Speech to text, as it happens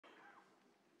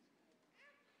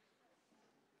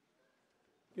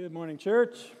Good morning,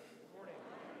 church. Good morning.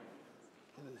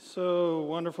 It is so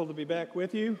wonderful to be back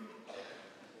with you.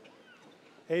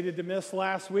 Hated to miss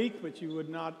last week, but you would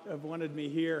not have wanted me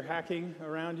here hacking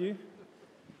around you.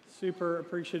 Super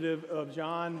appreciative of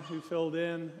John, who filled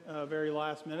in very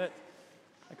last minute.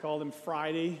 I called him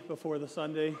Friday before the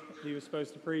Sunday he was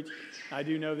supposed to preach. I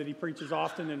do know that he preaches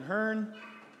often in Hearn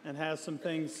and has some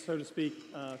things, so to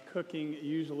speak, cooking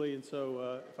usually, and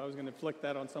so if I was going to inflict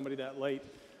that on somebody that late,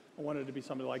 I wanted it to be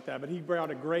somebody like that. But he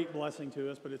brought a great blessing to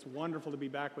us, but it's wonderful to be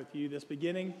back with you this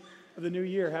beginning of the new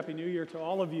year. Happy New Year to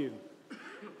all of you.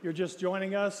 You're just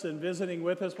joining us and visiting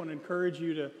with us. I want to encourage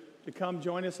you to come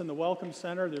join us in the Welcome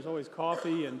Center. There's always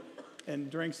coffee and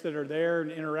drinks that are there,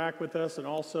 and interact with us, and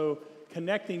also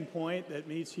Connecting Point that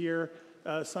meets here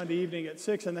Sunday evening at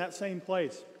 6 in that same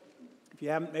place. If you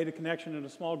haven't made a connection in a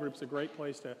small group, it's a great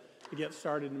place to get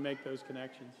started and make those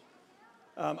connections.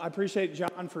 I appreciate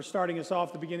John for starting us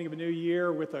off the beginning of a new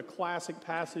year with a classic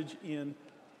passage in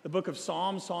the book of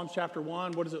Psalms, Psalms chapter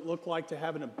 1. What does it look like to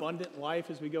have an abundant life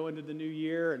as we go into the new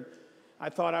year? And I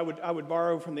thought I would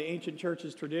borrow from the ancient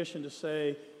church's tradition to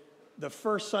say the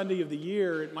first Sunday of the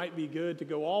year, it might be good to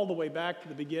go all the way back to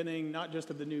the beginning, not just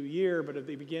of the new year, but of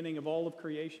the beginning of all of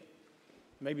creation.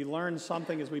 Maybe learn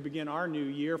something as we begin our new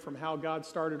year from how God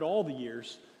started all the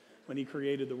years when He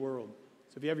created the world.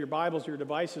 So if you have your Bibles or your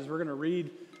devices, we're going to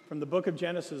read from the book of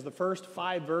Genesis, the first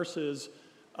 5 verses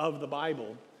of the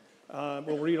Bible.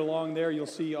 We'll read along there. You'll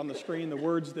see on the screen the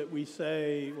words that we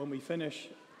say when we finish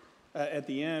at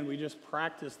the end. We just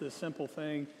practice this simple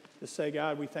thing to say,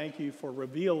 God, we thank you for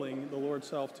revealing the Lord's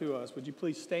self to us. Would you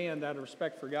please stand out of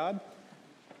respect for God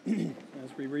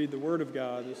as we read the Word of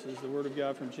God? This is the Word of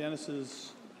God from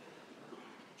Genesis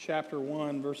chapter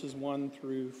 1, verses 1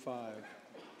 through 5.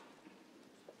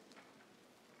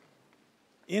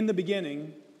 In the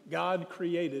beginning, God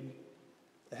created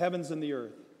the heavens and the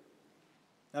earth.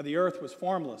 Now the earth was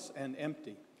formless and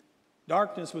empty.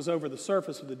 Darkness was over the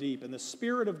surface of the deep, and the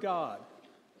Spirit of God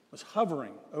was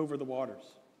hovering over the waters.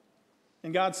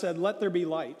 And God said, "Let there be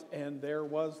light," and there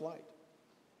was light.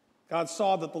 God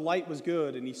saw that the light was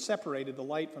good, and He separated the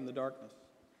light from the darkness.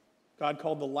 God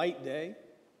called the light day,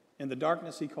 and the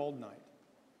darkness He called night.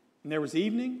 And there was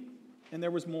evening, and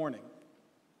there was morning,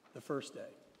 the first day.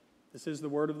 This is the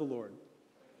word of the Lord.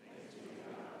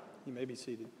 You may be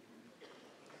seated.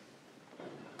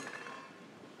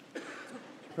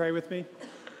 Pray with me.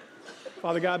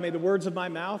 Father God, may the words of my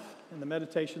mouth and the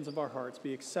meditations of our hearts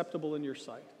be acceptable in your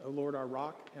sight, O Lord, our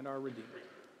rock and our Redeemer.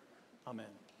 Amen.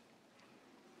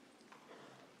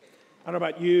 I don't know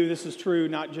about you, this is true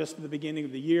not just at the beginning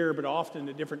of the year, but often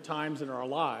at different times in our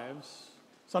lives.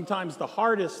 Sometimes the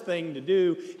hardest thing to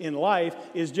do in life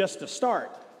is just to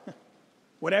start.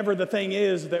 Whatever the thing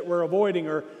is that we're avoiding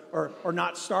or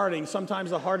not starting,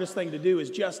 sometimes the hardest thing to do is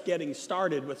just getting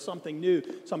started with something new,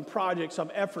 some project,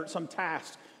 some effort, some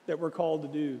task that we're called to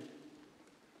do.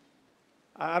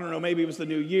 I don't know, maybe it was the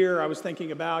new year. I was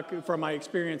thinking about, from my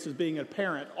experience as being a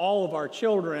parent, all of our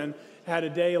children had a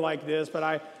day like this, but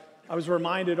I was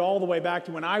reminded all the way back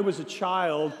to when I was a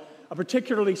child, a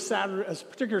particular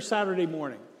Saturday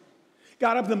morning.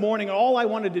 Got up in the morning, and all I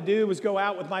wanted to do was go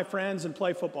out with my friends and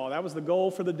play football. That was the goal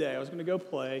for the day. I was going to go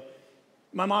play.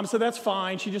 My mom said, "That's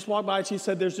fine." She just walked by and she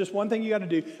said, "There's just one thing you got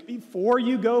to do. Before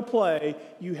you go play,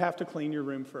 you have to clean your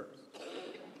room first."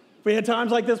 We had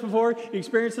times like this before,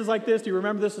 experiences like this. Do you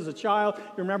remember this as a child? Do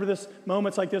you remember this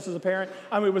moments like this as a parent?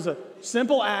 I mean, it was a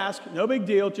simple ask, no big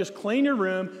deal. Just clean your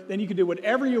room. Then you can do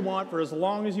whatever you want for as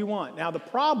long as you want. Now, the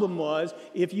problem was,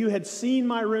 if you had seen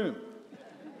my room,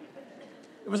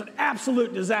 it was an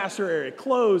absolute disaster area.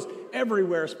 Clothes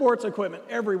everywhere, sports equipment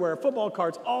everywhere, football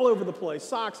carts all over the place,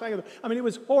 socks. I mean, it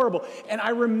was horrible. And I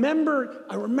remember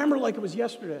like it was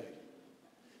yesterday,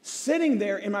 sitting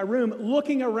there in my room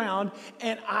looking around,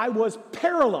 and I was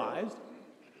paralyzed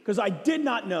because I did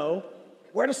not know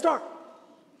where to start.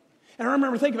 And I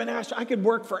remember thinking, man, I could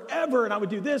work forever, and I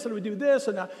would do this, and I would do this,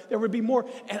 and there would be more.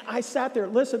 And I sat there.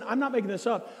 Listen, I'm not making this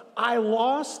up. I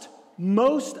lost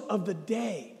most of the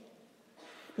day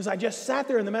because I just sat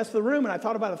there in the mess of the room, and I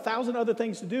thought about 1,000 other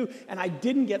things to do, and I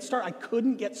didn't get started. I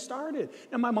couldn't get started.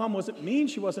 Now, my mom wasn't mean.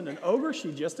 She wasn't an ogre.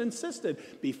 She just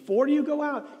insisted, before you go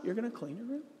out, you're going to clean your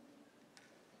room.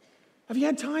 Have you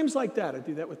had times like that? I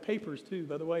do that with papers, too,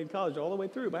 by the way, in college, all the way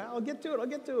through. But I'll get to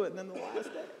it, and then the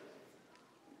last day.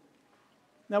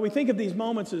 Now, we think of these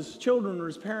moments as children or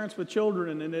as parents with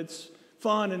children, and it's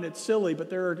fun and it's silly, but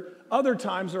there are other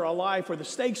times in our life where the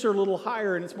stakes are a little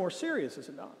higher and it's more serious, is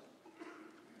it not?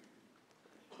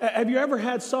 Have you ever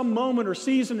had some moment or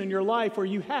season in your life where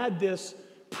you had this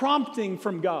prompting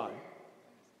from God?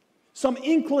 some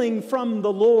inkling from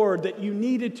the Lord that you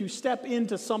needed to step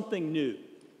into something new.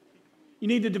 You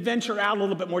needed to venture out a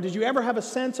little bit more. Did you ever have a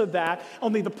sense of that?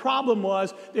 Only the problem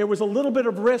was there was a little bit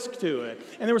of risk to it,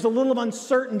 and there was a little of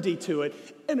uncertainty to it,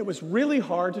 and it was really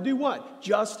hard to do what?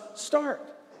 Just start.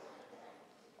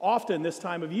 Often this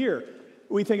time of year,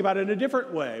 we think about it in a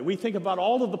different way. We think about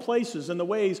all of the places and the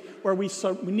ways where we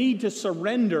need to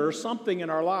surrender something in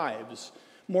our lives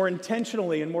more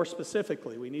intentionally and more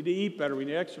specifically. We need to eat better. We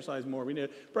need to exercise more. We need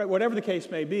to, whatever the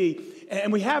case may be.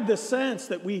 And we have this sense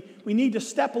that we need to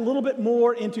step a little bit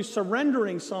more into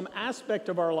surrendering some aspect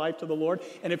of our life to the Lord.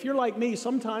 And if you're like me,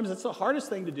 sometimes it's the hardest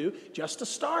thing to do, just to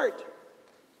start.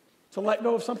 To let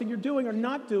go of something you're doing or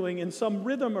not doing in some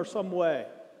rhythm or some way.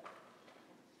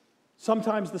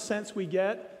 Sometimes the sense we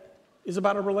get is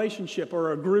about a relationship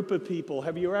or a group of people.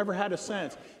 Have you ever had a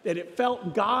sense that it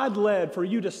felt God-led for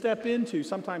you to step into,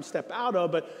 sometimes step out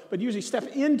of, but usually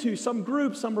step into some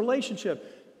group, some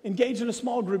relationship, engage in a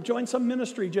small group, join some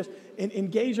ministry, just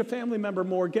engage a family member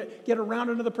more, get around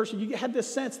another person. You had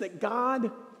this sense that God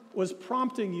was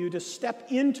prompting you to step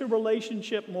into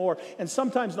relationship more. And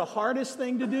sometimes the hardest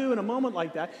thing to do in a moment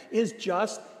like that is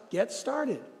just get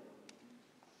started.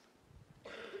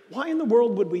 Why in the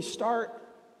world would we start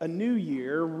a new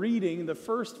year reading the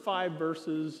first 5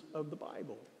 verses of the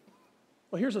Bible?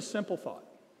 Well, here's a simple thought.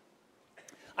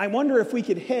 I wonder if we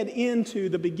could head into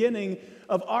the beginning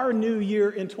of our new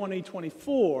year in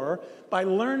 2024 by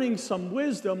learning some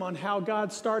wisdom on how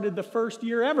God started the first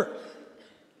year ever.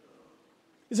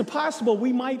 Is it possible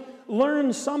we might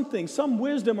learn something, some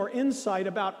wisdom or insight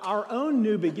about our own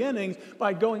new beginnings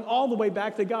by going all the way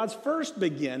back to God's first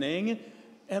beginning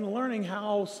and learning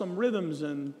how some rhythms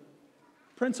and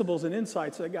principles and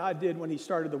insights that God did when he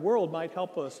started the world might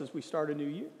help us as we start a new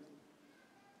year?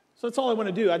 So that's all I want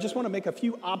to do. I just want to make a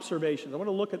few observations. I want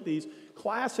to look at these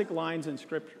classic lines in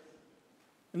Scripture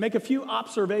and make a few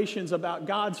observations about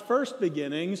God's first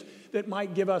beginnings that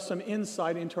might give us some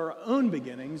insight into our own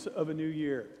beginnings of a new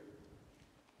year.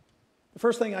 The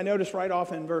first thing I notice right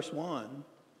off in verse 1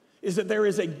 is that there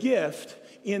is a gift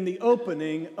in the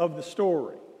opening of the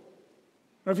story.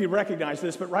 I don't know if you recognize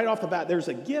this, but right off the bat, there's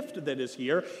a gift that is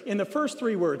here in the first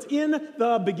 3 words, in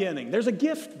the beginning. There's a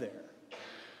gift there.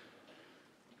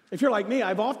 If you're like me,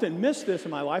 I've often missed this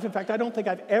in my life. In fact, I don't think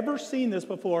I've ever seen this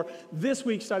before this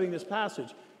week studying this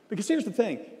passage. Because here's the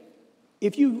thing.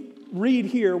 If you read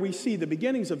here, we see the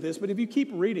beginnings of this, but if you keep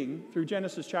reading through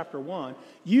Genesis chapter 1,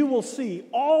 you will see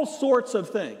all sorts of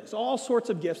things, all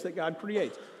sorts of gifts that God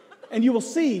creates. And you will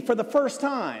see for the first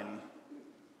time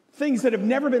things that have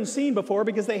never been seen before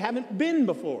because they haven't been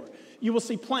before. You will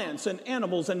see plants and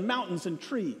animals and mountains and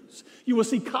trees. You will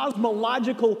see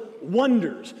cosmological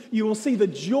wonders. You will see the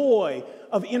joy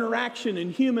of interaction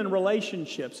in human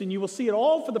relationships. And you will see it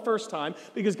all for the first time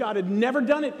because God had never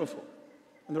done it before.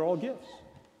 And they're all gifts.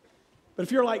 But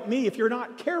if you're like me, if you're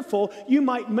not careful, you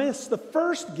might miss the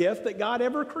first gift that God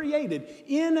ever created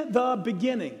in the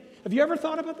beginning. Have you ever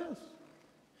thought about this?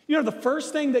 You know, the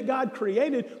first thing that God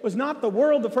created was not the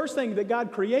world. The first thing that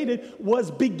God created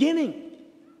was beginning.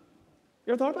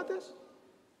 You ever thought about this?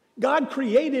 God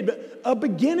created a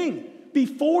beginning.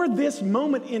 Before this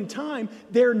moment in time,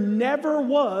 there never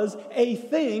was a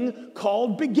thing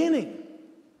called beginning.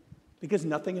 Because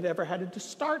nothing had ever had to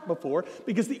start before.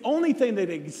 Because the only thing that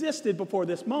existed before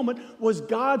this moment was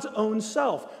God's own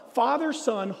self. Father,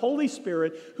 Son, Holy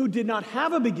Spirit, who did not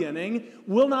have a beginning,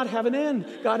 will not have an end.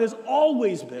 God has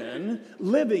always been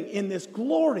living in this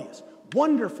glorious,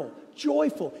 wonderful,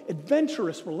 joyful,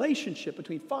 adventurous relationship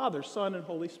between Father, Son, and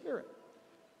Holy Spirit.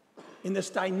 In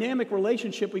this dynamic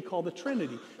relationship we call the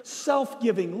Trinity.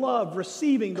 Self-giving love,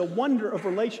 receiving the wonder of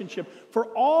relationship for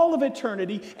all of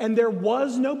eternity, and there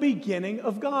was no beginning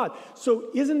of God. So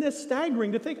isn't this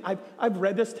staggering to think? I've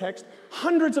read this text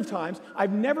hundreds of times.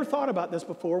 I've never thought about this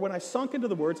before when I sunk into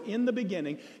the words, in the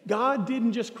beginning. God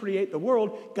didn't just create the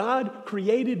world, God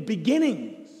created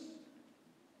beginnings.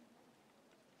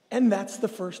 And that's the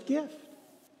first gift.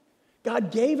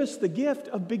 God gave us the gift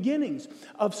of beginnings,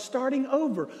 of starting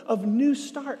over, of new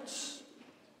starts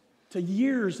to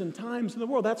years and times in the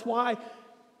world. That's why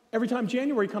every time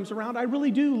January comes around, I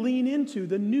really do lean into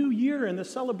the new year and the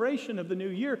celebration of the new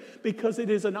year because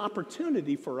it is an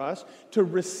opportunity for us to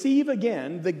receive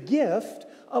again the gift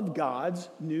of God's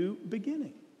new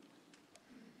beginning.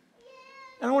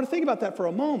 And I want to think about that for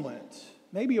a moment.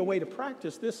 Maybe a way to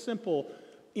practice this simple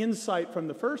insight from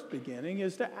the first beginning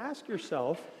is to ask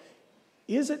yourself,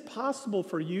 is it possible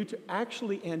for you to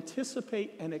actually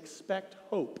anticipate and expect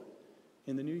hope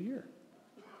in the new year?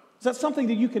 Is that something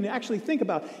that you can actually think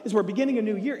about as we're beginning a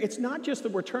new year? It's not just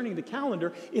that we're turning the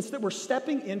calendar, it's that we're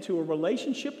stepping into a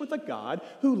relationship with a God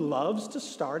who loves to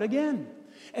start again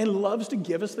and loves to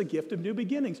give us the gift of new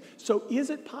beginnings. So is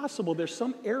it possible there's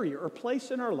some area or place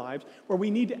in our lives where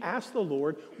we need to ask the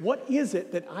Lord, what is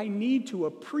it that I need to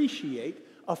appreciate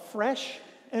afresh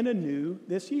and anew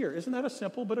this year? Isn't that a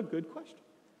simple but a good question?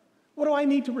 What do I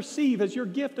need to receive as your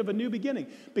gift of a new beginning?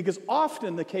 Because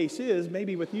often the case is,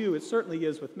 maybe with you, it certainly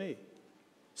is with me.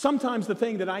 Sometimes the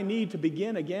thing that I need to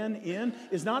begin again in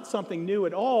is not something new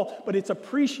at all, but it's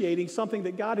appreciating something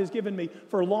that God has given me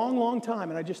for a long, long time,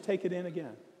 and I just take it in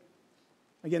again.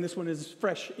 Again, this one is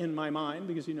fresh in my mind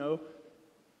because,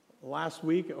 last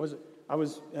week I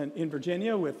was in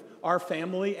Virginia with our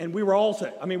family, and we were all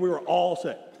sick. I mean, we were all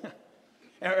sick.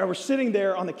 And I was sitting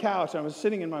there on the couch, and I was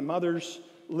sitting in my mother's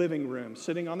living room,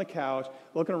 sitting on the couch,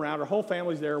 looking around. Our whole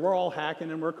family's there. We're all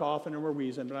hacking and we're coughing and we're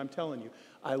wheezing. But I'm telling you,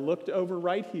 I looked over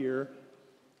right here,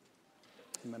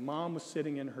 and my mom was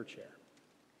sitting in her chair.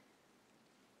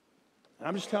 And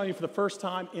I'm just telling you, for the first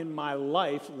time in my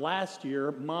life, last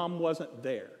year, Mom wasn't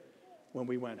there when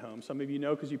we went home. Some of you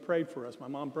know because you prayed for us. My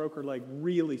mom broke her leg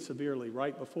really severely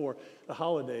right before the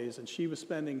holidays, and she was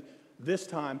spending this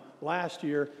time last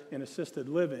year in assisted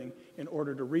living in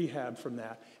order to rehab from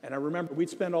that. And I remember we'd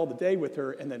spend all the day with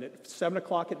her, and then at 7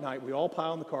 o'clock at night, we all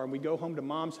pile in the car, and we'd go home to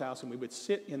Mom's house, and we would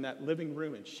sit in that living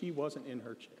room, and she wasn't in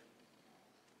her chair.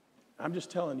 I'm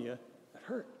just telling you, that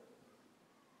hurt.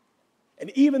 And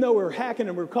even though we were hacking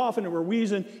and we were coughing and we were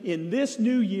wheezing, in this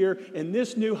new year, in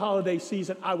this new holiday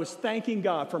season, I was thanking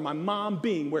God for my mom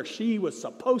being where she was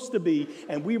supposed to be,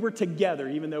 and we were together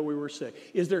even though we were sick.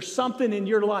 Is there something in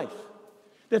your life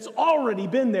that's already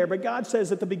been there, but God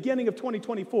says at the beginning of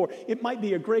 2024, it might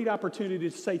be a great opportunity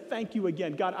to say thank you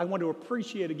again. God, I want to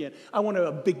appreciate again. I want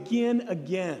to begin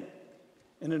again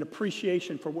in an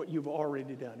appreciation for what you've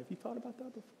already done. Have you thought about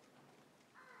that before?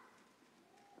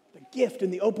 The gift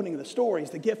in the opening of the story is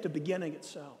the gift of beginning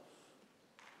itself.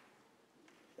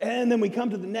 And then we come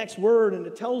to the next word, and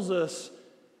it tells us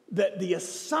that the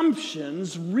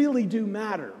assumptions really do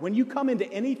matter. When you come into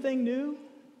anything new,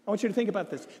 I want you to think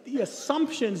about this. The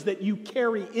assumptions that you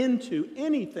carry into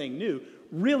anything new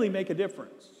really make a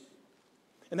difference.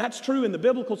 And that's true in the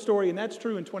biblical story, and that's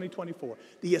true in 2024.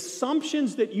 The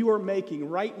assumptions that you are making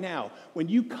right now, when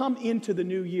you come into the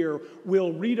new year,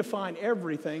 will redefine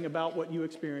everything about what you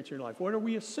experience in your life. What are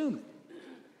we assuming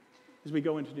as we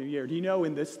go into the new year? Do you know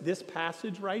in this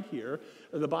passage right here,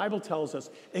 the Bible tells us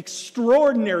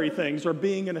extraordinary things are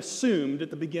being assumed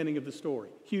at the beginning of the story.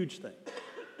 Huge thing.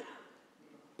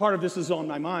 Part of this is on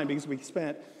my mind because we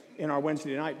spent, in our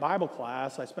Wednesday night Bible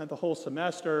class, I spent the whole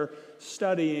semester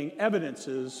studying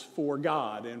evidences for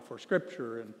God and for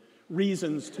Scripture and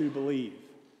reasons to believe.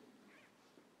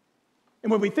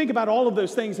 And when we think about all of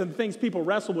those things and the things people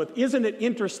wrestle with, isn't it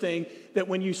interesting that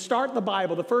when you start the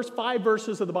Bible, the first 5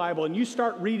 verses of the Bible, and you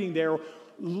start reading there,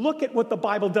 look at what the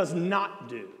Bible does not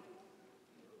do.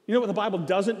 You know what the Bible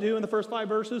doesn't do in the first 5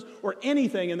 verses? Or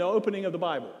anything in the opening of the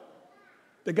Bible?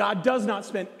 That God does not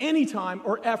spend any time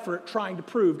or effort trying to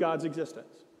prove God's existence.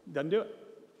 Doesn't do it.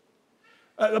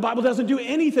 The Bible doesn't do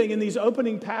anything in these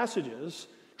opening passages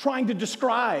trying to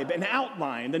describe and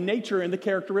outline the nature and the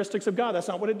characteristics of God. That's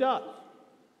not what it does.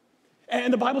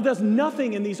 And the Bible does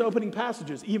nothing in these opening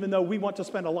passages, even though we want to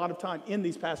spend a lot of time in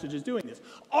these passages doing this,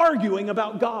 arguing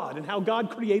about God and how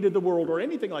God created the world or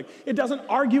anything like that. It doesn't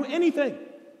argue anything.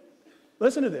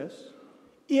 Listen to this.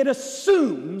 It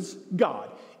assumes God.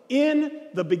 In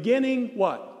the beginning,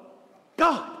 what?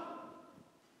 God.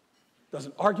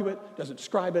 Doesn't argue it, doesn't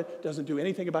describe it, doesn't do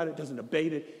anything about it, doesn't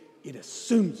debate it. It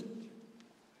assumes it.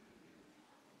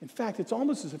 In fact, it's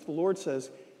almost as if the Lord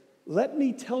says, let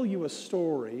me tell you a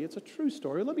story. It's a true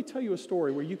story. Let me tell you a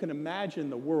story where you can imagine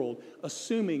the world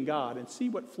assuming God and see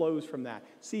what flows from that.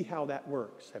 See how that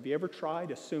works. Have you ever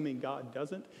tried assuming God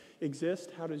doesn't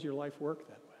exist? How does your life work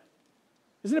that way?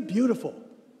 Isn't it beautiful?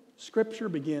 Scripture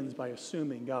begins by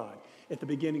assuming God at the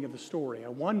beginning of the story. I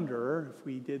wonder if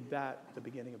we did that at the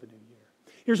beginning of a new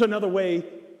year. Here's another way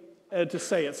to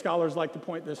say it. Scholars like to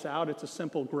point this out. It's a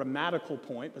simple grammatical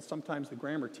point, but sometimes the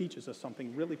grammar teaches us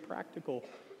something really practical.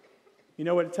 You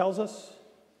know what it tells us?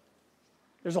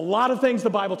 There's a lot of things the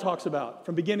Bible talks about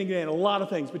from beginning to end, a lot of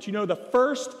things. But you know the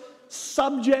first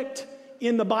subject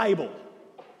in the Bible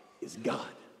is God.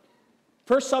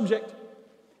 First subject.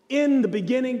 In the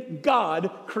beginning,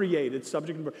 God created.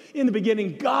 Subject and verb. In the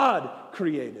beginning, God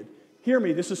created. Hear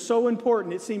me, this is so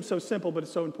important. It seems so simple, but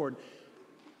it's so important.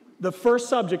 The first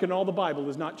subject in all the Bible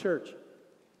is not church.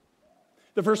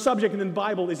 The first subject in the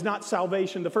Bible is not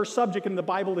salvation. The first subject in the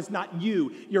Bible is not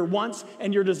you, your wants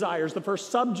and your desires. The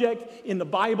first subject in the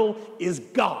Bible is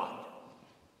God.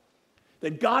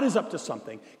 That God is up to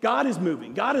something. God is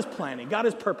moving. God is planning. God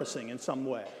is purposing in some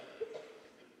way.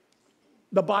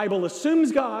 The Bible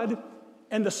assumes God,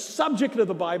 and the subject of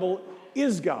the Bible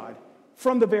is God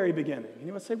from the very beginning. And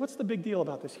you might say, what's the big deal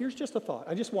about this? Here's just a thought.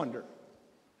 I just wonder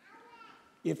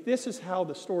if this is how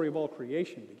the story of all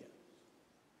creation begins.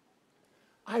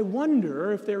 I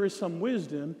wonder if there is some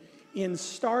wisdom in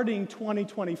starting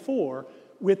 2024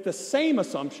 with the same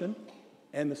assumption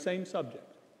and the same subject.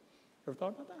 Ever thought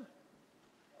about that?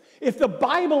 If the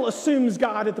Bible assumes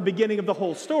God at the beginning of the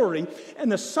whole story,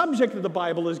 and the subject of the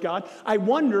Bible is God, I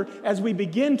wonder, as we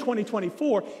begin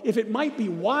 2024, if it might be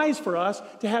wise for us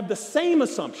to have the same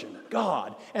assumption,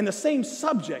 God, and the same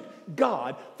subject,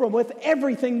 God, from with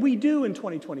everything we do in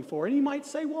 2024. And you might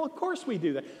say, well, of course we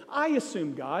do that. I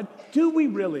assume God. Do we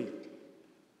really?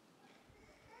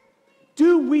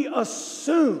 Do we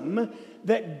assume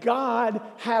that God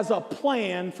has a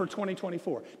plan for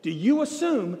 2024? Do you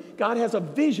assume God has a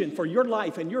vision for your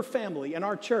life and your family and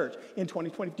our church in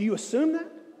 2020? Do you assume that?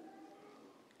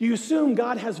 Do you assume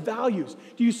God has values?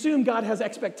 Do you assume God has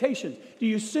expectations? Do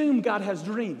you assume God has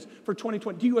dreams for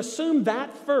 2020? Do you assume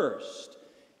that first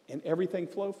and everything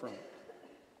flow from it?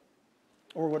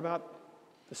 Or what about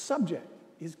the subject?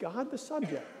 Is God the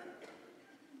subject?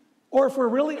 Or if we're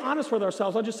really honest with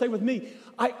ourselves, I'll just say with me,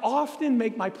 I often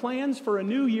make my plans for a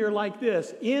new year like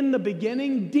this. In the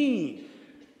beginning, Dean.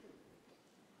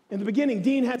 In the beginning,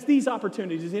 Dean has these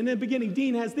opportunities. In the beginning,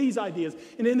 Dean has these ideas.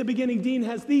 And in the beginning, Dean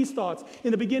has these thoughts.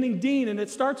 In the beginning, Dean, and it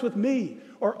starts with me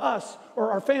or us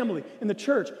or our family in the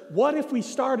church. What if we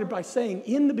started by saying,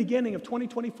 in the beginning of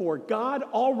 2024, God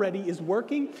already is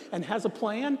working and has a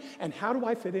plan, and how do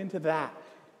I fit into that?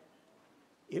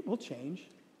 It will change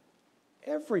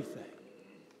everything.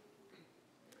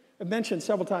 I've mentioned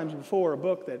several times before a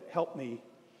book that helped me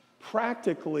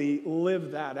practically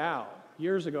live that out.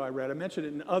 Years ago I read, I mentioned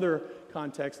it in other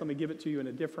contexts. Let me give it to you in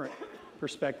a different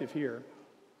perspective here.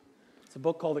 It's a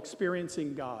book called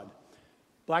Experiencing God.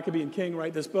 Blackaby and King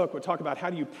write this book. We'll talk about how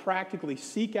do you practically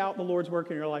seek out the Lord's work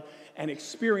in your life and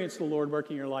experience the Lord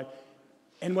working in your life.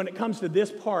 And when it comes to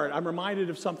this part, I'm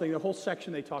reminded of something, the whole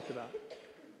section they talked about.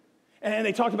 And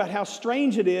they talked about how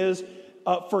strange it is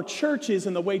for churches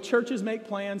and the way churches make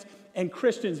plans and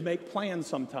Christians make plans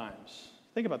sometimes.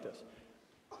 Think about this.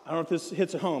 I don't know if this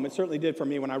hits home. It certainly did for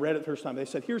me when I read it the first time. They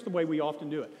said, here's the way we often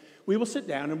do it. We will sit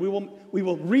down and we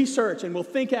will research and we'll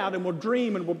think out and we'll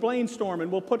dream and we'll brainstorm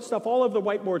and we'll put stuff all over the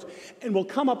whiteboards and we'll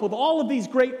come up with all of these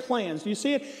great plans. Do you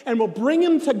see it? And we'll bring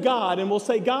them to God and we'll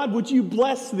say, God, would you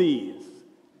bless these?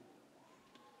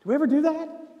 Do we ever do that?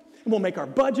 And we'll make our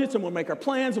budgets and we'll make our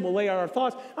plans and we'll lay out our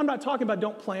thoughts. I'm not talking about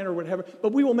don't plan or whatever,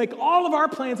 but we will make all of our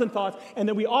plans and thoughts and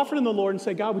then we offer them to the Lord and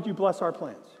say, God, would you bless our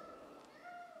plans?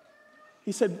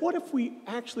 He said, what if we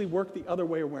actually work the other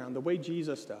way around, the way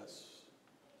Jesus does?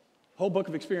 The whole book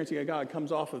of Experiencing God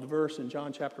comes off of the verse in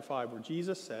John chapter 5 where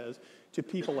Jesus says to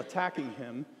people attacking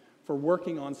him for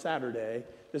working on Saturday,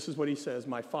 this is what he says,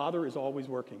 my Father is always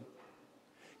working.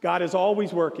 God is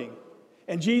always working.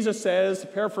 And Jesus says, to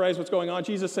paraphrase what's going on,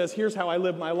 Jesus says, here's how I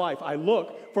live my life. I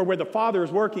look for where the Father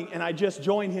is working, and I just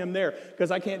join him there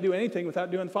because I can't do anything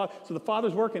without doing the Father. So the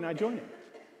Father's working, and I join him.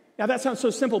 Now, that sounds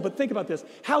so simple, but think about this.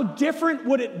 How different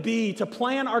would it be to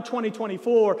plan our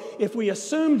 2024 if we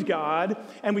assumed God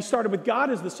and we started with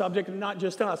God as the subject and not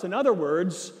just us? In other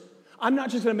words, I'm not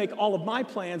just going to make all of my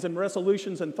plans and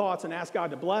resolutions and thoughts and ask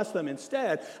God to bless them.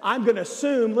 Instead, I'm going to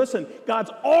assume, listen, God's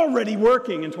already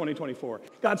working in 2024.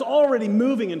 God's already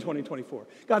moving in 2024.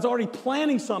 God's already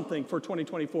planning something for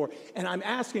 2024. And I'm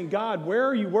asking God, where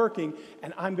are you working?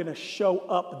 And I'm going to show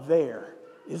up there.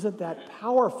 Isn't that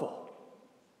powerful?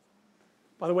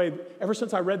 By the way, ever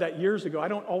since I read that years ago, I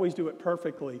don't always do it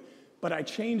perfectly, but I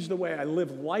changed the way I live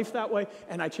life that way,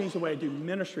 and I changed the way I do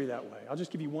ministry that way. I'll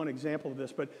just give you one example of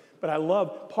this, but I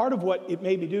love, part of what it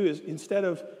made me do is instead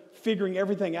of figuring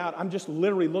everything out, I'm just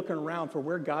literally looking around for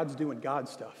where God's doing God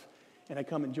stuff, and I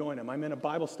come and join him. I'm in a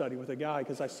Bible study with a guy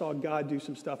because I saw God do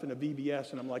some stuff in a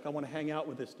VBS, and I'm like, I want to hang out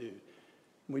with this dude.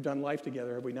 And we've done life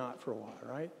together, have we not, for a while,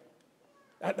 right?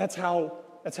 That's how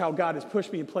God has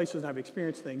pushed me in places and I've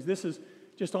experienced things. This is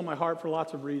just on my heart for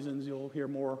lots of reasons. You'll hear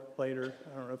more later.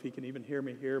 I don't know if he can even hear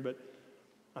me here, but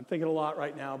I'm thinking a lot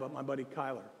right now about my buddy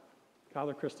Kyler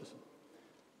Christensen.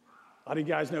 A lot of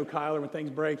you guys know Kyler. When things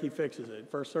break, he fixes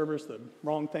it. First service, the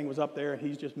wrong thing was up there, and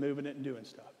he's just moving it and doing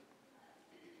stuff.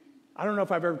 I don't know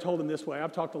if I've ever told him this way.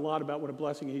 I've talked a lot about what a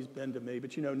blessing he's been to me,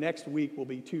 but you know, next week will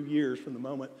be 2 years from the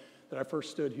moment that I first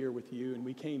stood here with you and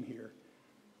we came here.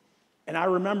 And I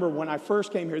remember when I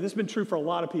first came here, this has been true for a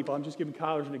lot of people. I'm just giving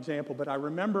Kyler as an example, but I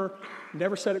remember,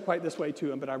 never said it quite this way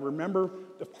to him, but I remember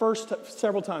the first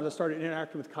several times I started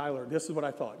interacting with Kyler, this is what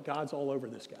I thought: God's all over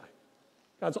this guy.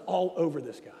 God's all over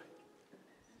this guy.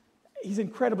 He's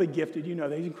incredibly gifted, you know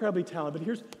that. He's incredibly talented. But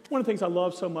here's one of the things I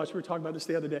love so much. We were talking about this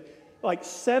the other day. Like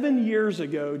 7 years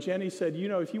ago, Jenny said, you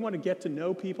know, if you want to get to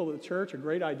know people at the church, a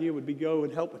great idea would be go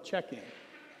and help with check-in.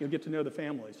 You'll get to know the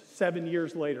families. 7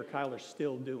 years later, Kyler's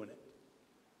still doing it.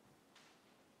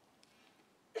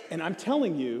 And I'm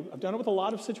telling you, I've done it with a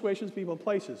lot of situations, people, and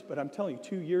places, but I'm telling you,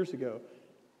 2 years ago,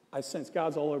 I sensed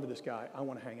God's all over this guy. I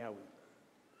want to hang out with him.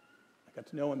 I got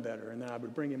to know him better, and then I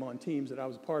would bring him on teams that I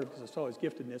was a part of because I saw his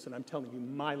giftedness, and I'm telling you,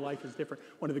 my life is different.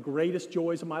 One of the greatest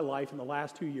joys of my life in the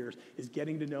last 2 years is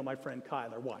getting to know my friend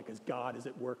Kyler. Why? Because God is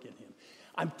at work in him.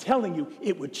 I'm telling you,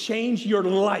 it would change your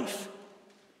life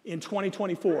in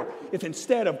 2024 if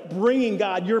instead of bringing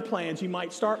God your plans, you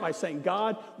might start by saying,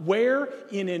 God, where,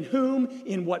 in whom,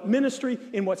 in what ministry,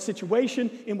 in what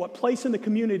situation, in what place in the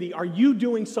community are you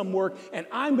doing some work, and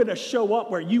I'm going to show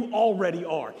up where you already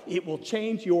are. It will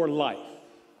change your life.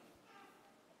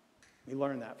 We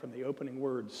learn that from the opening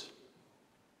words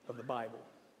of the Bible.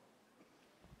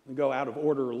 We go out of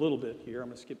order a little bit here. I'm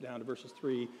going to skip down to verses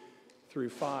 3 through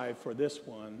 5 for this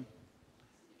one.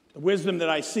 The wisdom that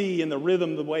I see in the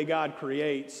rhythm, the way God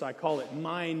creates, I call it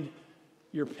mind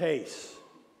your pace.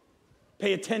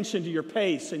 Pay attention to your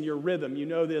pace and your rhythm. You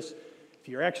know this. If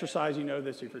you're exercising, you know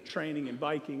this. If you're training and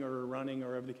biking or running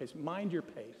or whatever the case, mind your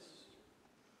pace.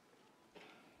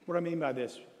 What do I mean by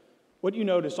this? What you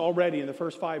notice already in the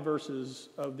first 5 verses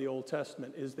of the Old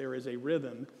Testament is there is a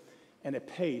rhythm and a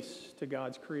pace to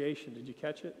God's creation. Did you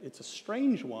catch it? It's a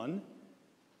strange one.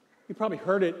 You probably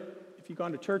heard it. If you've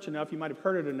gone to church enough, you might have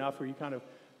heard it enough where you kind of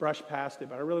brush past it,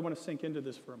 but I really want to sink into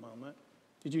this for a moment.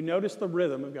 Did you notice the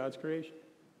rhythm of God's creation?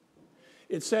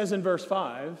 It says in verse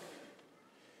 5,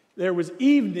 there was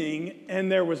evening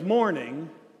and there was morning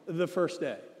the first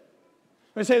day.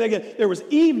 Let me say that again. There was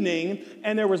evening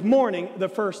and there was morning the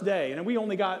first day. And we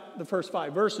only got the first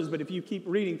 5 verses, but if you keep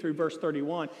reading through verse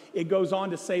 31, it goes on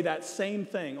to say that same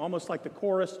thing, almost like the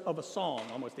chorus of a song,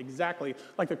 almost exactly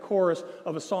like the chorus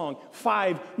of a song.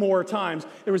 5 more times.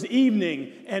 There was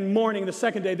evening and morning the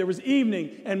second day. There was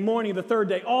evening and morning the third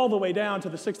day. All the way down to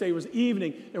the 6th day, it was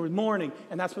evening, there was morning,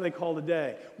 and that's what they call the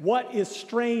day. What is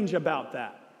strange about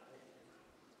that?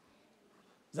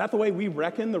 Is that the way we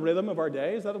reckon the rhythm of our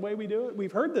day? Is that the way we do it?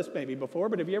 We've heard this maybe before,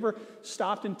 but have you ever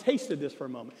stopped and tasted this for a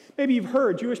moment? Maybe you've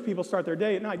heard Jewish people start their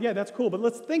day at night. Yeah, that's cool, but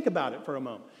let's think about it for a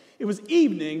moment. It was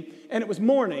evening and it was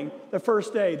morning the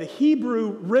first day. The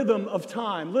Hebrew rhythm of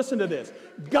time, listen to this.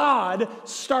 God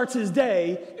starts his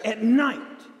day at night.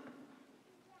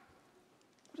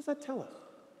 What does that tell us?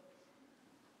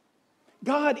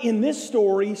 God in this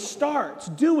story starts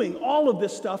doing all of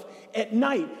this stuff at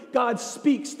night. God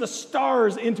speaks the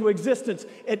stars into existence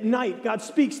at night. God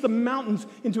speaks the mountains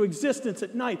into existence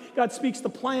at night. God speaks the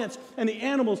plants and the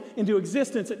animals into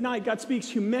existence at night. God speaks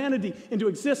humanity into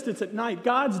existence at night.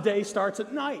 God's day starts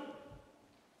at night.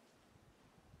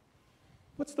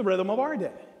 What's the rhythm of our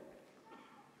day?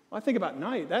 Well, I think about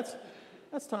night. That's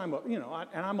time, you know,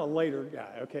 and I'm a later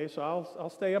guy, okay, so I'll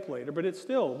stay up later, but it's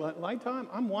still, nighttime,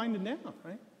 I'm winding down,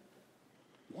 right?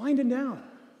 Winding down.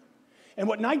 And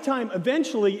what nighttime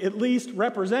eventually at least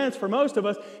represents for most of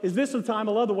us is this time,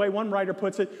 I love the way one writer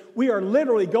puts it, we are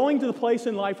literally going to the place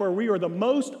in life where we are the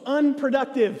most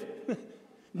unproductive,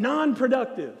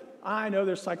 non-productive. I know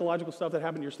there's psychological stuff that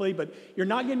happens in your sleep, but you're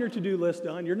not getting your to-do list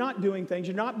done, you're not doing things,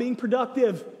 you're not being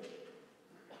productive.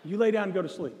 You lay down and go to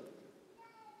sleep.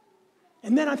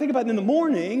 And then I think about in the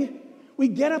morning, we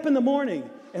get up in the morning,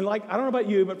 and like, I don't know about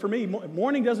you, but for me,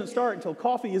 morning doesn't start until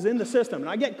coffee is in the system. And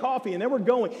I get coffee, and then we're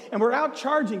going, and we're out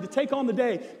charging to take on the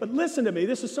day. But listen to me,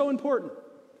 this is so important.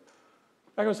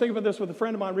 I was thinking about this with a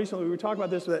friend of mine recently. We were talking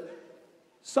about this, that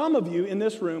some of you in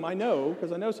this room, I know,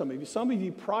 because I know some of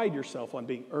you pride yourself on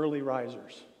being early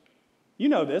risers. You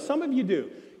know this, some of you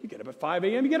do. You get up at 5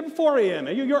 a.m., you get up at 4 a.m.,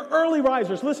 and you're early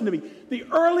risers. Listen to me. The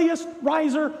earliest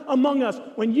riser among us,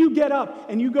 when you get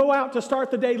up and you go out to start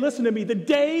the day, listen to me, the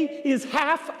day is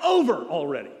half over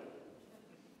already.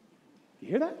 You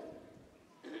hear that?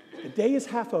 The day is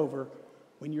half over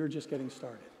when you're just getting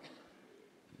started.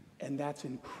 And that's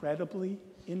incredibly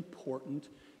important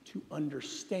to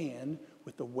understand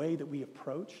with the way that we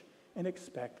approach and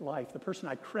expect life. The person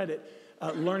I credit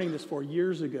learning this for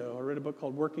years ago, I read a book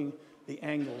called Working the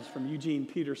Angles from Eugene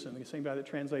Peterson, the same guy that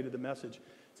translated the Message.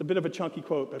 It's a bit of a chunky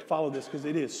quote, but follow this because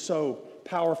it is so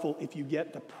powerful if you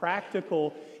get the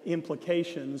practical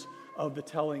implications of the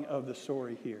telling of the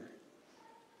story here.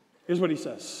 Here's what he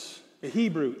says. The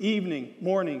Hebrew evening,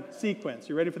 morning sequence,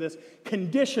 you ready for this?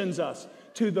 Conditions us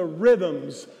to the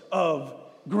rhythms of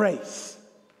grace.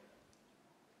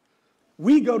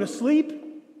 We go to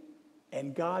sleep,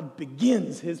 and God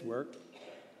begins his work.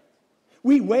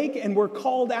 We wake, and we're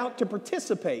called out to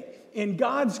participate in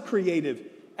God's creative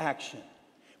action.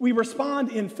 We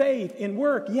respond in faith, in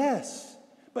work, yes,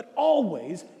 but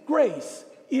always grace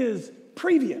is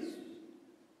previous.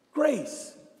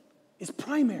 Grace is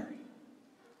primary.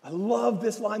 I love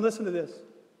this line. Listen to this.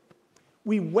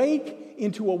 We wake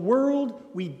into a world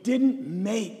we didn't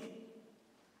make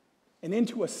and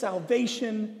into a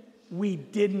salvation we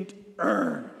didn't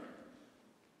earn.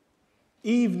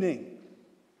 Evening.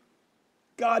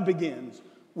 God begins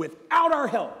without our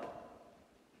help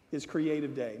his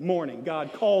creative day. Morning.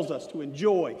 God calls us to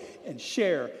enjoy and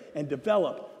share and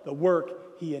develop the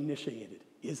work he initiated.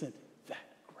 Isn't that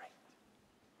great?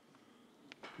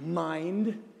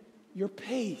 Mind your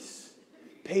pace.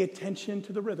 Pay attention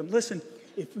to the rhythm. Listen,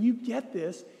 if you get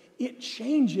this, it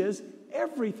changes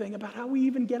everything about how we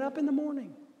even get up in the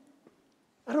morning.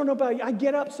 I don't know about you. I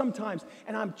get up sometimes,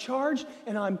 and I'm charged,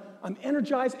 and I'm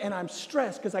energized, and I'm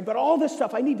stressed because I've got all this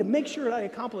stuff I need to make sure that I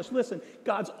accomplish. Listen,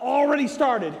 God's already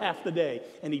started half the day,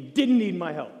 and he didn't need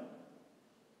my help.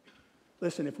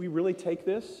 Listen, if we really take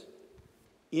this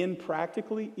in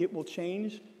practically, it will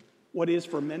change what is,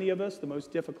 for many of us, the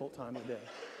most difficult time of the day.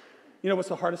 You know what's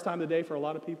the hardest time of the day for a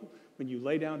lot of people? When you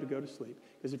lay down to go to sleep.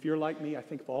 Because if you're like me, I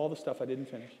think of all the stuff I didn't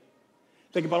finish.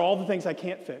 Think about all the things I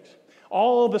can't fix.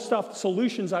 All the stuff,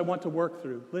 solutions I want to work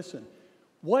through. Listen,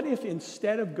 what if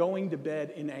instead of going to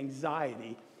bed in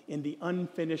anxiety in the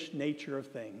unfinished nature of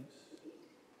things,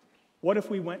 what if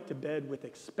we went to bed with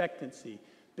expectancy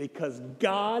because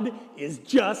God is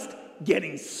just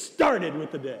getting started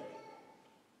with the day?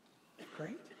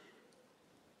 Great.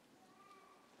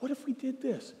 What if we did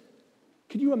this?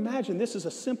 Could you imagine? This is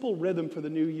a simple rhythm for the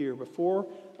new year. Before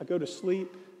I go to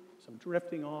sleep, as I'm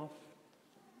drifting off,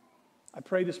 I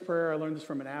pray this prayer. I learned this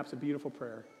from an app. It's a beautiful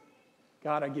prayer.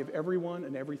 God, I give everyone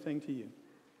and everything to you.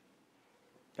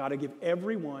 God, I give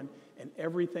everyone and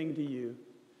everything to you.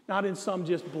 Not in some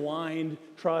just blind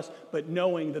trust, but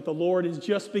knowing that the Lord is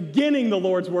just beginning the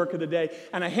Lord's work of the day.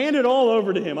 And I hand it all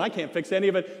over to him. I can't fix any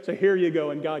of it, so here you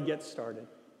go, and God gets started.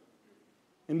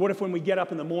 And what if when we get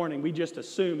up in the morning, we just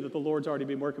assume that the Lord's already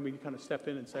been working, we can kind of step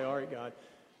in and say, all right, God,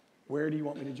 where do you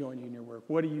want me to join you in your work?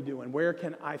 What are you doing? Where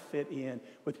can I fit in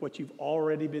with what you've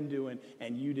already been doing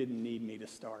and you didn't need me to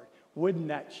start? Wouldn't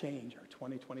that change our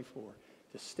 2024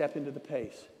 to step into the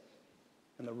pace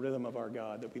and the rhythm of our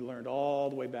God that we learned all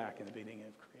the way back in the beginning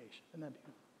of creation? Isn't that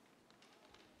beautiful?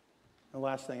 The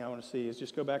last thing I want to see is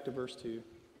just go back to verse 2.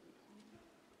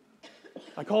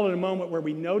 I call it a moment where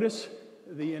we notice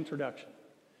the introduction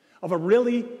of a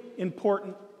really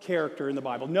important character in the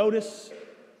Bible. Notice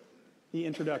the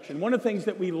introduction. One of the things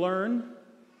that we learn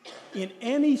in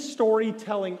any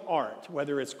storytelling art,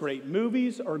 whether it's great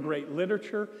movies or great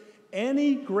literature,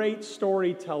 any great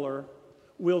storyteller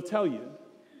will tell you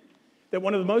that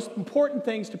one of the most important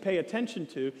things to pay attention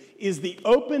to is the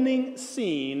opening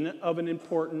scene of an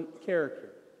important character.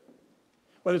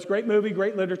 Whether it's great movie,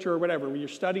 great literature, or whatever, when you're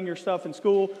studying your stuff in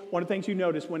school, one of the things you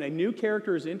notice when a new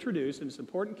character is introduced, and it's an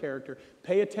important character,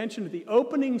 pay attention to the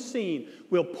opening scene.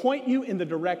 Will point you in the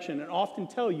direction and often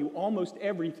tell you almost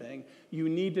everything you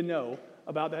need to know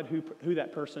about that who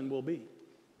that person will be.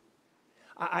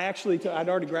 I'd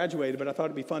already graduated, but I thought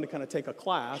it'd be fun to kind of take a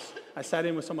class. I sat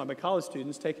in with some of my college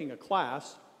students taking a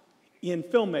class in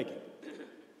filmmaking.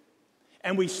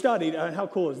 And we studied, how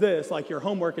cool is this? Like your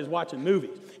homework is watching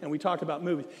movies. And we talked about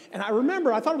movies. And I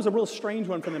remember, I thought it was a real strange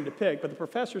one for them to pick, but the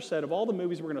professor said of all the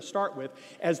movies we're going to start with,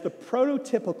 as the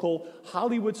prototypical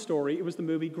Hollywood story, it was the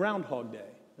movie Groundhog Day.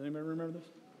 Does anybody remember this?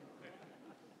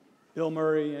 Bill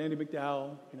Murray, Andy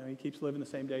McDowell, he keeps living the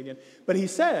same day again. But he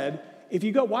said, if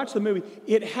you go watch the movie,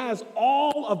 it has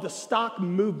all of the stock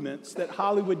movements that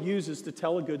Hollywood uses to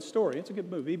tell a good story. It's a good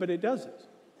movie, but it does this.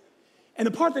 And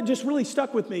the part that just really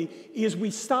stuck with me is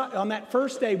on that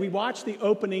first day, we watched the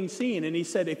opening scene. And he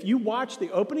said, if you watch the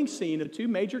opening scene of the two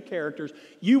major characters,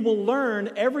 you will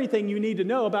learn everything you need to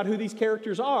know about who these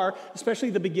characters are, especially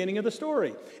the beginning of the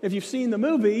story. If you've seen the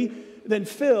movie, then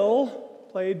Phil,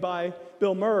 played by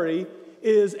Bill Murray,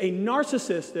 is a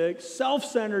narcissistic,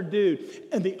 self-centered dude.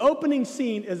 And the opening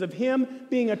scene is of him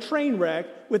being a train wreck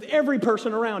with every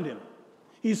person around him.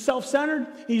 He's self-centered,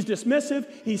 he's dismissive,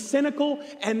 he's cynical,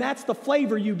 and that's the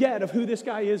flavor you get of who this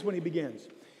guy is when he begins.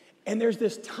 And there's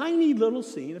this tiny little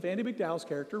scene of Andy McDowell's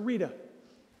character, Rita.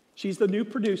 She's the new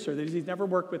producer that he's never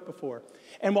worked with before.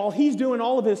 And while he's doing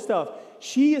all of his stuff,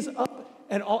 she is up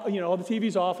and all the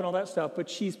TV's off and all that stuff, but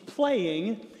she's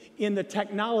playing in the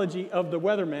technology of the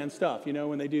weatherman stuff. You know,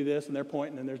 when they do this and they're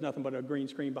pointing and there's nothing but a green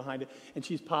screen behind it, and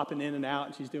she's popping in and out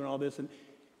and she's doing all this.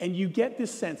 And you get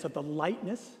this sense of the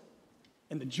lightness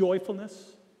and the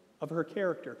joyfulness of her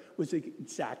character was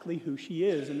exactly who she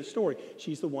is in the story.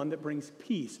 She's the one that brings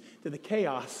peace to the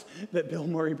chaos that Bill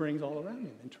Murray brings all around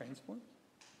him and transforms.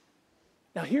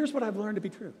 Now, here's what I've learned to be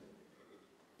true.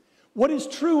 What is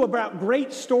true about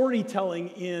great storytelling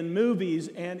in movies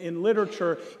and in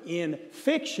literature, in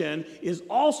fiction, is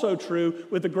also true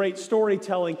with the great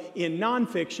storytelling in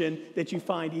nonfiction that you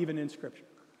find even in Scripture.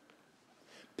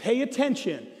 Pay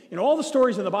attention in all the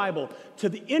stories in the Bible to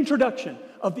the introduction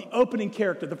of the opening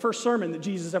character. The first sermon that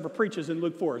Jesus ever preaches in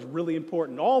Luke 4 is really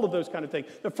important. All of those kind of things.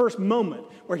 The first moment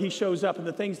where he shows up and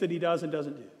the things that he does and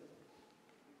doesn't do.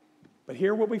 But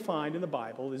here what we find in the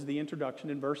Bible is the introduction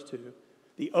in verse 2,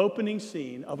 the opening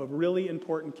scene of a really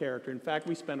important character. In fact,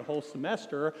 we spent a whole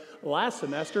semester, last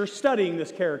semester, studying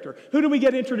this character. Who do we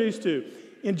get introduced to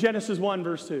in Genesis 1,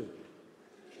 verse 2?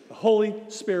 The Holy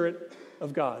Spirit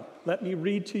of God. Let me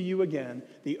read to you again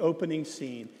the opening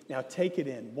scene. Now take it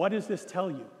in. What does this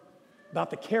tell you about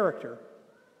the character,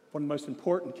 one of the most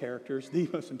important characters, the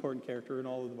most important character in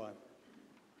all of the Bible?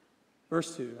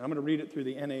 Verse 2. I'm going to read it through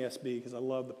the NASB because I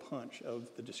love the punch of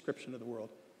the description of the world.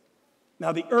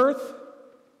 Now the earth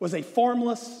was a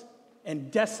formless and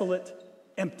desolate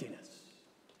emptiness.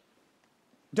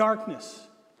 Darkness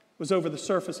was over the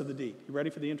surface of the deep. You ready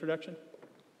for the introduction?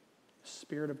 The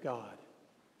Spirit of God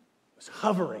was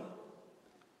hovering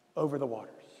over the waters.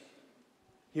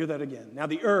 Hear that again. Now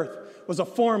the earth was a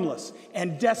formless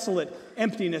and desolate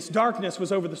emptiness. Darkness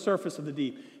was over the surface of the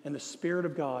deep, and the Spirit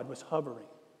of God was hovering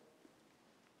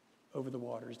over the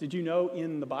waters. Did you know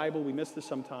in the Bible, we miss this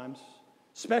sometimes,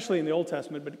 especially in the Old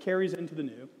Testament, but it carries into the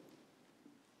New,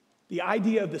 the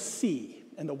idea of the sea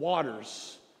and the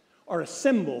waters are a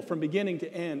symbol from beginning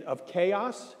to end of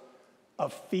chaos,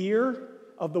 of fear,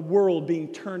 of the world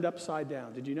being turned upside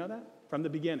down. Did you know that? From the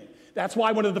beginning. That's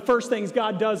why one of the first things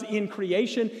God does in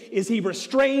creation is he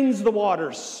restrains the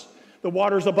waters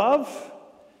above,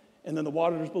 and then the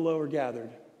waters below are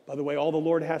gathered. By the way, all the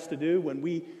Lord has to do when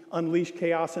we unleash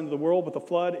chaos into the world with the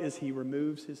flood is he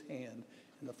removes his hand,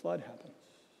 and the flood happens.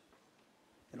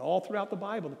 And all throughout the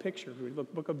Bible, the picture, we look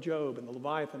at the book of Job and the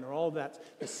Leviathan and all of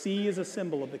that, the sea is a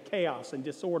symbol of the chaos and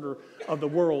disorder of the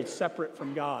world separate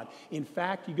from God. In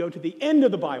fact, you go to the end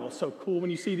of the Bible. So cool when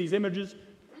you see these images.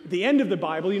 At the end of the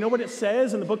Bible, you know what it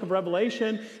says in the book of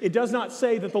Revelation? It does not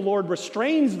say that the Lord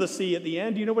restrains the sea at the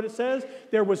end. You know what it says?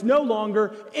 There was no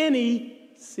longer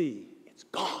any sea. It's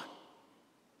gone.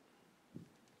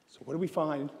 So what do we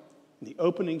find in the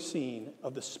opening scene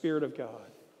of the Spirit of God?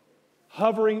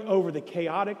 Hovering over the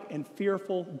chaotic and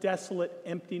fearful, desolate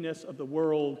emptiness of the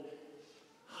world,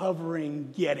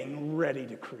 hovering, getting ready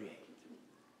to create.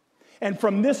 And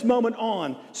from this moment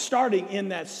on, starting in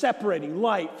that separating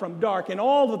light from dark and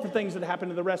all of the things that happen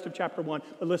in the rest of chapter 1,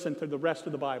 but listen to the rest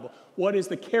of the Bible. What is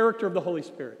the character of the Holy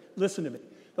Spirit? Listen to me.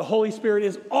 The Holy Spirit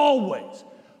is always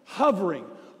hovering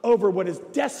over what is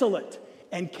desolate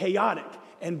and chaotic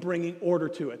and bringing order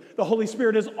to it. The Holy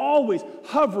Spirit is always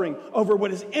hovering over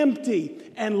what is empty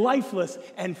and lifeless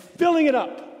and filling it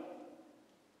up.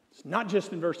 It's not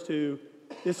just in verse 2.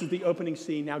 This is the opening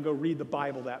scene. Now go read the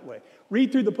Bible that way.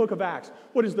 Read through the book of Acts.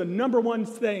 What is the number one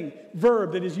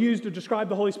verb that is used to describe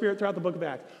the Holy Spirit throughout the book of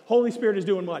Acts? Holy Spirit is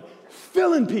doing what?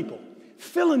 Filling people,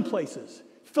 filling places,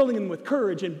 filling them with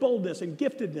courage and boldness and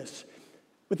giftedness,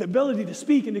 with the ability to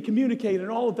speak and to communicate and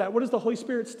all of that. What does the Holy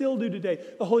Spirit still do today?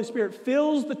 The Holy Spirit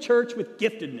fills the church with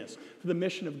giftedness for the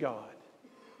mission of God.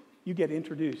 You get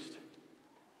introduced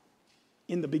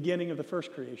in the beginning of the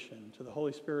first creation to the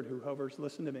Holy Spirit who hovers,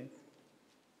 listen to me,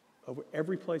 over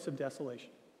every place of desolation,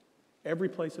 every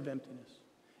place of emptiness,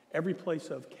 every place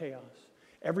of chaos,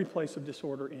 every place of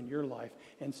disorder in your life,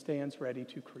 and stands ready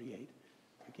to create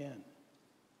again.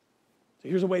 So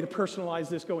here's a way to personalize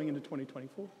this going into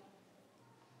 2024.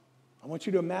 I want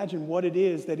you to imagine what it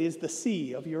is that is the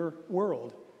sea of your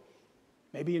world.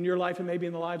 Maybe in your life and maybe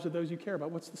in the lives of those you care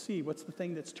about. What's the sea? What's the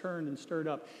thing that's turned and stirred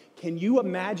up? Can you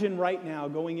imagine right now,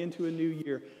 going into a new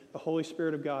year, the Holy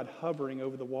Spirit of God hovering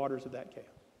over the waters of that chaos?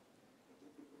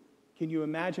 Can you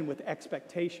imagine with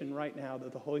expectation right now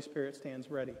that the Holy Spirit stands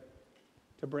ready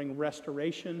to bring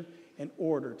restoration and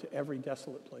order to every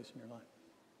desolate place in your life?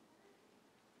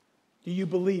 Do you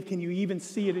believe, can you even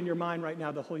see it in your mind right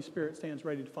now, the Holy Spirit stands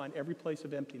ready to find every place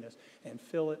of emptiness and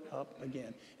fill it up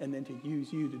again, and then to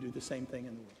use you to do the same thing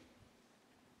in the world?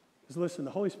 Because listen,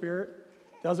 the Holy Spirit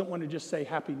doesn't want to just say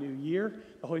Happy New Year.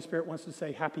 The Holy Spirit wants to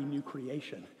say Happy New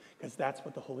Creation, because that's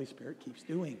what the Holy Spirit keeps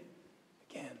doing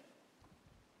again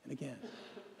and again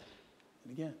and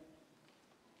and again.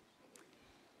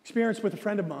 Experience with a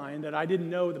friend of mine that I didn't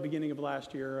know at the beginning of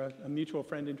last year. A mutual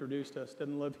friend introduced us,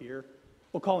 doesn't live here.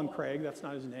 We'll call him Craig, that's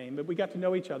not his name, but we got to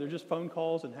know each other, just phone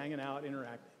calls and hanging out,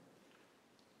 interacting.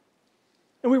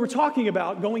 And we were talking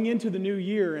about going into the new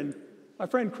year, and my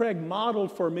friend Craig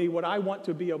modeled for me what I want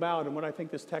to be about and what I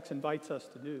think this text invites us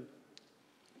to do.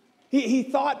 He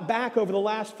thought back over the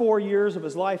last 4 years of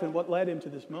his life and what led him to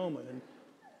this moment. And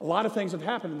a lot of things have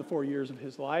happened in the 4 years of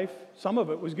his life. Some of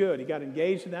it was good. He got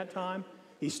engaged in that time.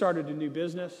 He started a new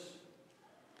business.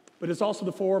 But it's also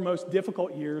the 4 most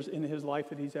difficult years in his life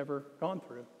that he's ever gone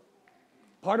through.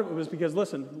 Part of it was because,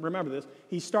 listen, remember this,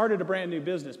 he started a brand new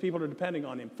business. People are depending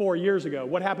on him 4 years ago.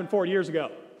 What happened 4 years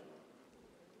ago?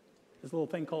 This little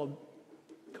thing called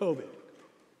COVID,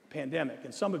 pandemic.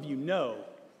 And some of you know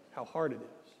how hard it is.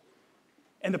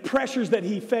 And the pressures that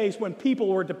he faced when people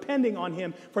were depending on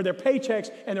him for their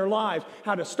paychecks and their lives,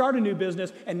 how to start a new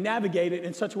business and navigate it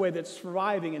in such a way that's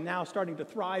surviving and now starting to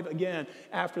thrive again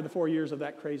after the 4 years of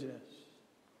that craziness.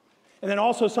 And then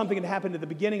also something that happened at the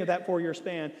beginning of that 4-year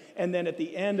span, and then at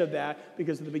the end of that,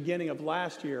 because at the beginning of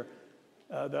last year,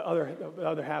 the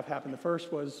other half happened. The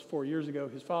first was 4 years ago,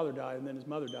 his father died, and then his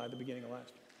mother died at the beginning of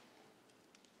last year.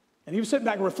 And he was sitting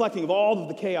back and reflecting of all of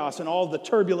the chaos and all of the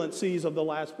turbulent seas of the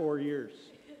last 4 years.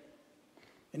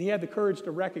 And he had the courage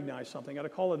to recognize something.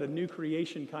 I'd call it a new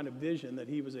creation kind of vision that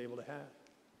he was able to have.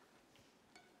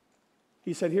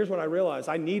 He said, here's what I realized.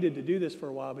 I needed to do this for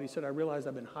a while, but he said, I realized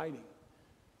I've been hiding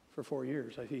for 4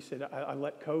 years. He said, I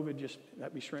let COVID just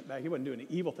let me shrink back. He wasn't doing any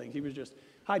evil things. He was just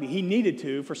hiding. He needed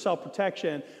to for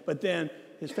self-protection, but then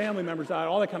his family members died,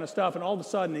 all that kind of stuff, and all of a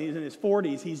sudden he's in his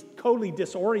 40s. He's totally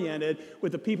disoriented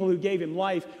with the people who gave him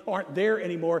life aren't there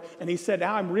anymore. And he said,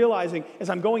 now I'm realizing as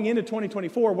I'm going into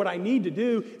 2024, what I need to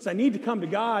do is I need to come to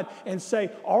God and say,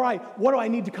 all right, what do I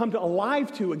need to come to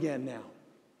alive to again now?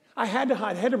 I had to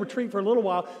hide, had to retreat for a little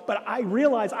while, but I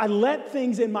realized I let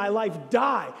things in my life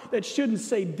die that shouldn't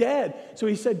stay dead. So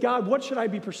he said, God, what should I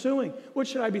be pursuing? What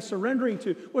should I be surrendering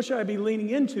to? What should I be leaning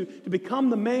into to become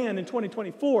the man in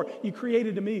 2024 you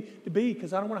created me to be,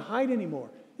 because I don't want to hide anymore.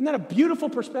 Isn't that a beautiful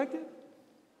perspective?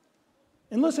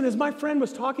 And listen, as my friend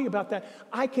was talking about that,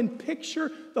 I can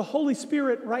picture the Holy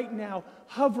Spirit right now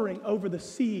hovering over the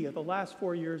sea of the last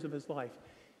 4 years of his life,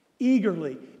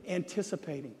 eagerly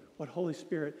anticipating what Holy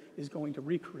Spirit is going to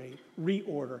recreate,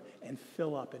 reorder, and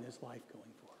fill up in his life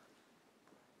going forward.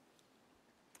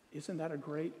 Isn't that a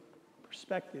great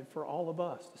perspective for all of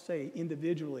us to say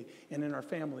individually and in our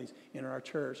families, in our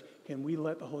church, can we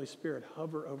let the Holy Spirit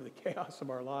hover over the chaos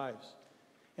of our lives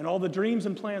and all the dreams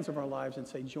and plans of our lives and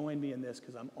say, join me in this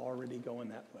because I'm already going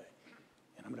that way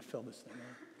and I'm going to fill this thing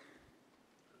out.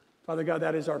 Father God,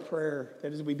 that is our prayer,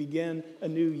 that as we begin a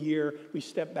new year, we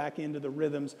step back into the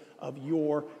rhythms of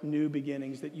your new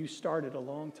beginnings that you started a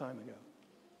long time ago.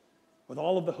 With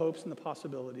all of the hopes and the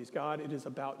possibilities, God, it is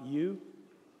about you.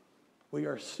 We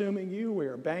are assuming you. We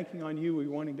are banking on you.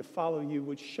 We're wanting to follow you,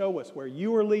 which show us where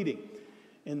you are leading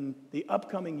in the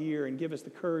upcoming year and give us the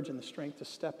courage and the strength to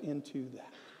step into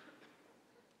that.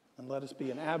 And let us be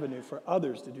an avenue for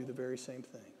others to do the very same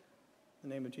thing. In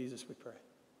the name of Jesus we pray.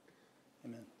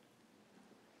 Amen.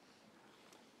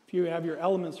 If you have your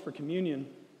elements for communion,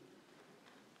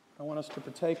 I want us to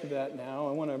partake of that now.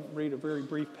 I want to read a very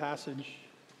brief passage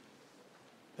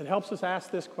that helps us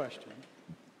ask this question.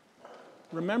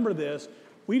 Remember this,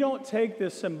 we don't take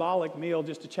this symbolic meal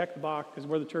just to check the box because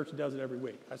we're the church that does it every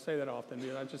week. I say that often.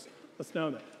 Let's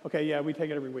know that. Okay, yeah, we take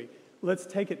it every week. Let's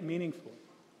take it meaningfully.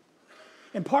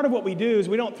 And part of what we do is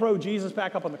we don't throw Jesus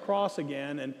back up on the cross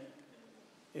again, and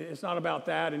it's not about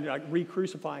that and like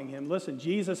re-crucifying him. Listen,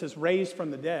 Jesus is raised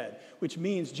from the dead, which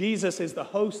means Jesus is the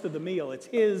host of the meal. It's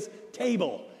his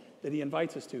table that he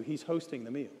invites us to. He's hosting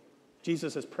the meal.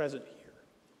 Jesus is present here.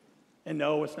 And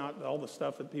no, it's not all the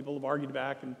stuff that people have argued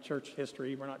back in church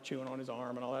history. We're not chewing on his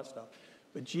arm and all that stuff.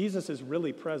 But Jesus is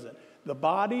really present. The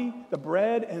body, the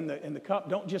bread, and the cup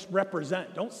don't just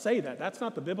represent. Don't say that. That's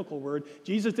not the biblical word.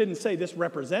 Jesus didn't say, this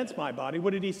represents my body.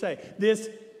 What did he say? This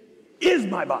is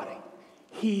my body.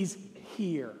 He's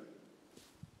here.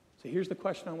 So here's the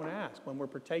question I want to ask. When we're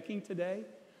partaking today,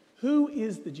 who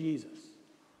is the Jesus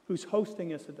who's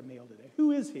hosting us at the meal today?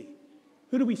 Who is he?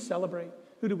 Who do we celebrate?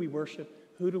 Who do we worship?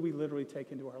 Who do we literally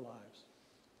take into our lives?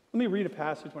 Let me read a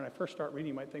passage. When I first start reading,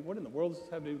 you might think, what in the world does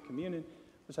this have to do with communion?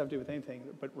 Does this have to do with anything?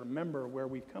 But remember where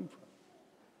we've come from.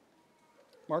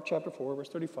 Mark chapter 4, verse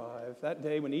 35. That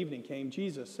day when evening came,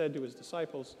 Jesus said to his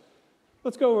disciples,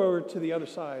 let's go over to the other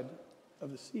side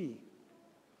of the sea.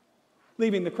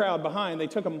 Leaving the crowd behind, they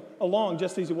took him along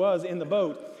just as he was in the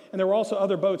boat. And there were also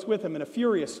other boats with him, and a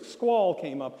furious squall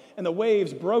came up, and the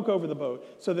waves broke over the boat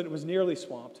so that it was nearly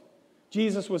swamped.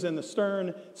 Jesus was in the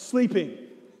stern, sleeping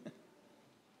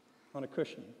on a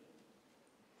cushion.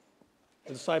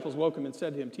 The disciples woke him and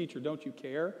said to him, "Teacher, don't you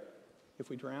care if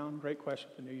we drown?" Great question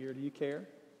for New Year. Do you care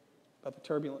about the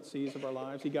turbulent seas of our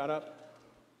lives? He got up,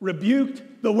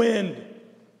 rebuked the wind,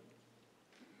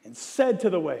 and said to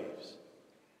the waves,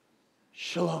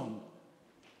 "Shalom,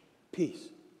 peace,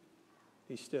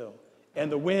 be still."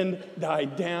 And the wind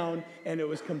died down, and it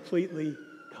was completely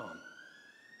calm.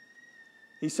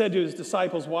 He said to his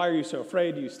disciples, "Why are you so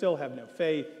afraid? Do you still have no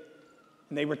faith?"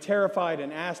 And they were terrified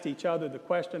and asked each other the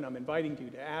question I'm inviting you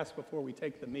to ask before we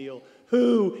take the meal: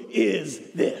 who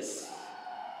is this?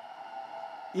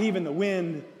 Even the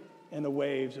wind and the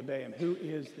waves obey him. Who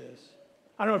is this?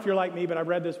 I don't know if you're like me, but I've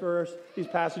read this verse, these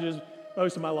passages,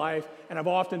 most of my life, and I've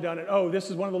often done it. Oh, this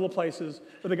is one of the little places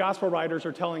where the gospel writers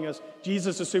are telling us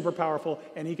Jesus is super powerful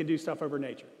and he can do stuff over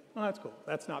nature. Oh, that's cool.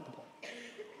 That's not the point.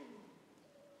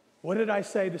 What did I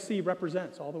say the sea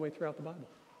represents all the way throughout the Bible?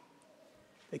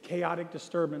 The chaotic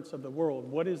disturbance of the world.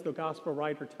 What is the gospel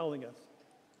writer telling us?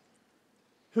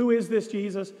 Who is this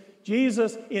Jesus?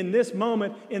 Jesus, in this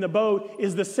moment in the boat,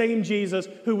 is the same Jesus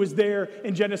who was there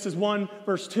in Genesis 1,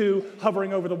 verse 2,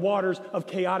 hovering over the waters of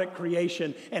chaotic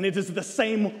creation. And it is the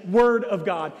same Word of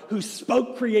God who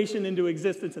spoke creation into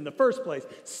existence in the first place,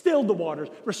 stilled the waters,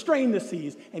 restrained the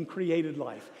seas, and created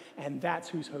life. And that's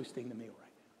who's hosting the meal right now.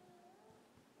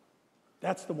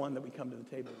 That's the one that we come to the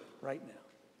table with right now.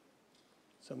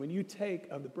 So when you take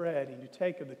of the bread and you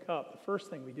take of the cup, the first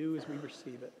thing we do is we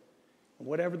receive it. And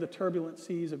whatever the turbulent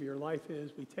seas of your life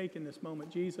is, we take in this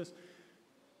moment, Jesus,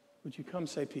 would you come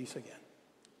say peace again?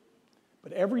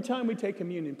 But every time we take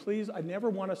communion, please, I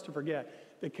never want us to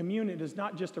forget that communion is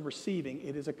not just a receiving,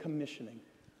 it is a commissioning.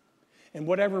 And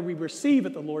whatever we receive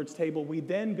at the Lord's table, we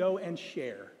then go and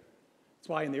share. That's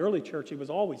why in the early church, it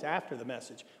was always after the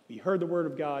message. You heard the word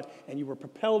of God, and you were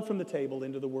propelled from the table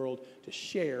into the world to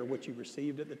share what you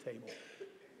received at the table.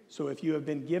 So if you have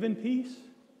been given peace,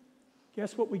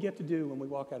 guess what we get to do when we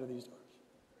walk out of these doors?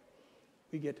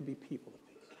 We get to be people of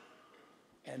peace.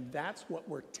 And that's what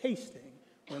we're tasting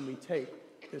when we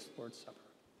take this Lord's Supper.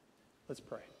 Let's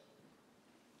pray.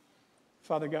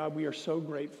 Father God, we are so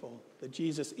grateful that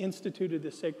Jesus instituted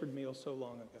this sacred meal so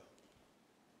long ago.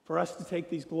 For us to take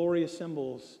these glorious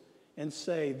symbols and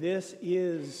say, this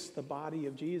is the body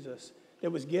of Jesus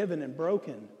that was given and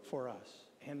broken for us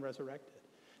and resurrected.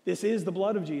 This is the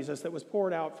blood of Jesus that was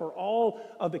poured out for all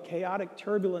of the chaotic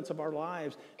turbulence of our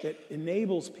lives that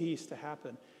enables peace to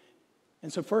happen.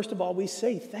 And so first of all, we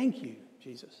say thank you,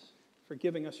 Jesus, for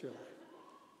giving us your life.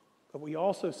 But we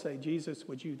also say, Jesus,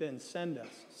 would you then send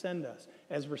us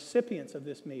as recipients of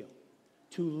this meal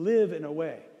to live in a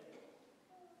way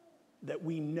that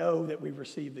we know that we've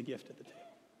received the gift at the table.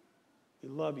 We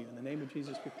love you. In the name of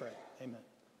Jesus we pray. Amen.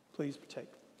 Please partake.